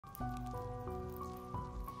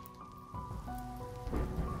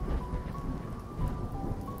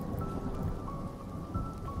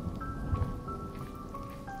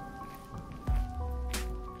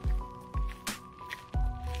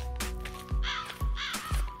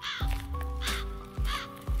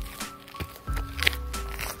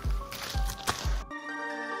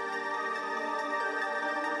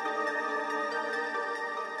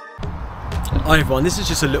Hi everyone, this is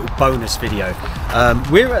just a little bonus video.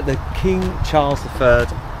 We're at the King Charles III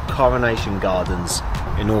Coronation Gardens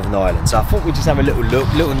in Northern Ireland, so I thought we'd just have a little look,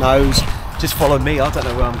 little nose, just follow me. I don't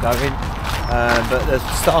know where I'm going, but the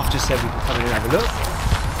staff just said we could come in and have a look.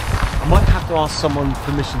 I might have to ask someone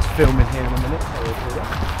permission to film in here in a minute.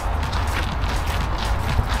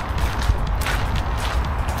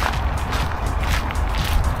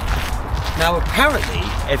 Now apparently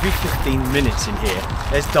every 15 minutes in here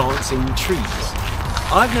there's dancing trees.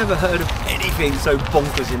 I've never heard of anything so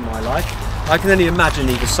bonkers in my life. I can only imagine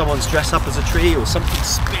either someone's dressed up as a tree or something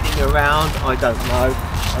spinning around, I don't know.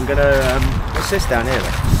 I'm gonna, what's this down here?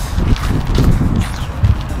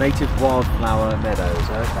 Native wildflower meadows,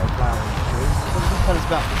 okay, flowering trees. What does it tell us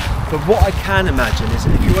about? But what I can imagine is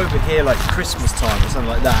if you're over here like Christmas time or something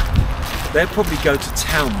like that, they'll probably go to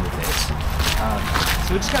town with this.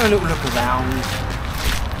 So we're just going a little look around.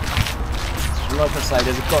 Like I say,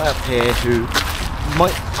 there's a guy up here who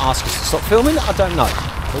might ask us to stop filming. I don't know,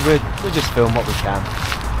 but we'll just film what we can.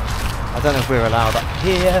 I don't know if we're allowed up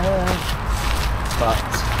here, but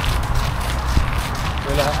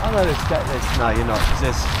we're like, oh no, no, you're not.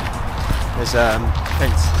 There's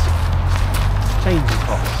fences, changing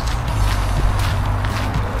costs.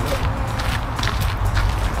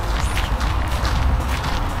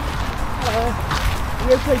 Are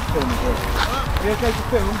you okay to film here? Are you okay to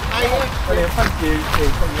film? Yeah. Brilliant, thank you. Thank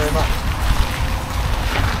you very much.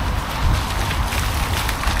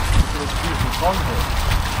 It's a beautiful pond here.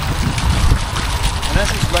 And as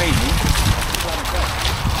it's raining,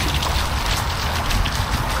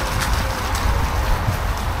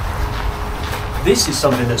 this is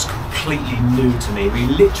something that's completely new to me. We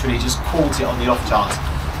literally just caught it on the off chance.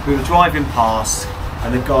 We were driving past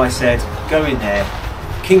and the guy said, go in there.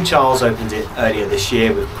 King Charles opened it earlier this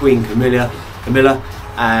year with Queen Camilla,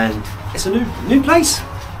 and it's a new place.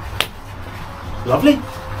 Lovely.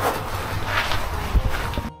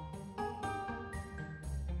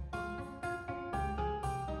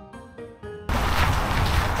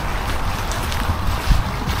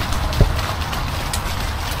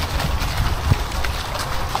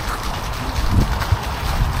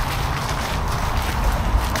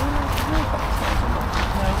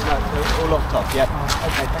 All locked up, yeah.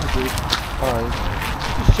 Okay, thank you. Alright.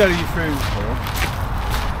 Just show you through here.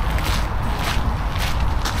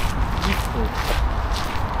 Beautiful.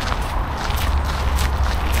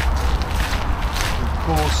 Of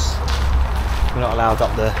course, we're not allowed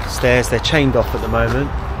up the stairs, they're chained off at the moment.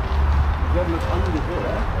 If you have a look under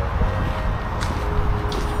here,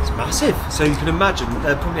 it's massive. So you can imagine,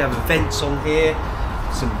 they'll probably have events on here.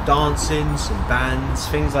 Some dancing, some bands,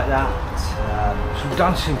 things like that. Some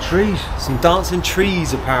dancing trees. Some dancing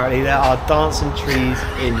trees, apparently. There are dancing trees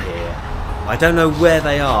in here. I don't know where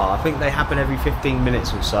they are. I think they happen every 15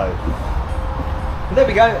 minutes or so. But there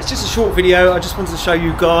we go. It's just a short video. I just wanted to show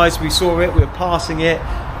you guys. We saw it, we were passing it.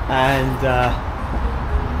 And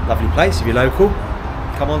lovely place. If you're local,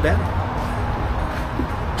 come on down.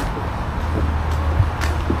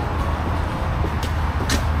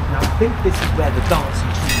 I think this is where the dancing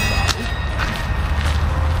trees are.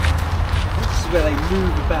 This is where they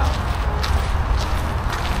move about.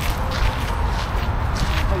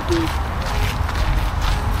 Thank you.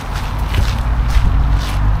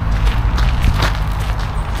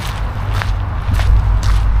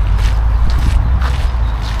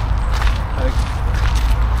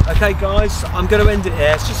 Okay guys, I'm going to end it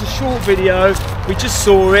here. It's just a short video. We just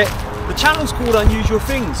saw it. The channel's called Unusual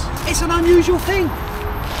Things. It's an unusual thing.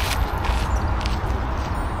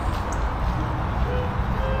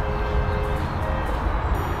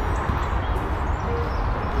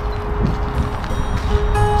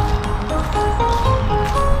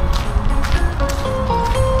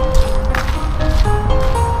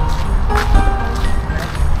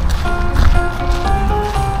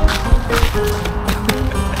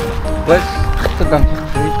 Let's sit down.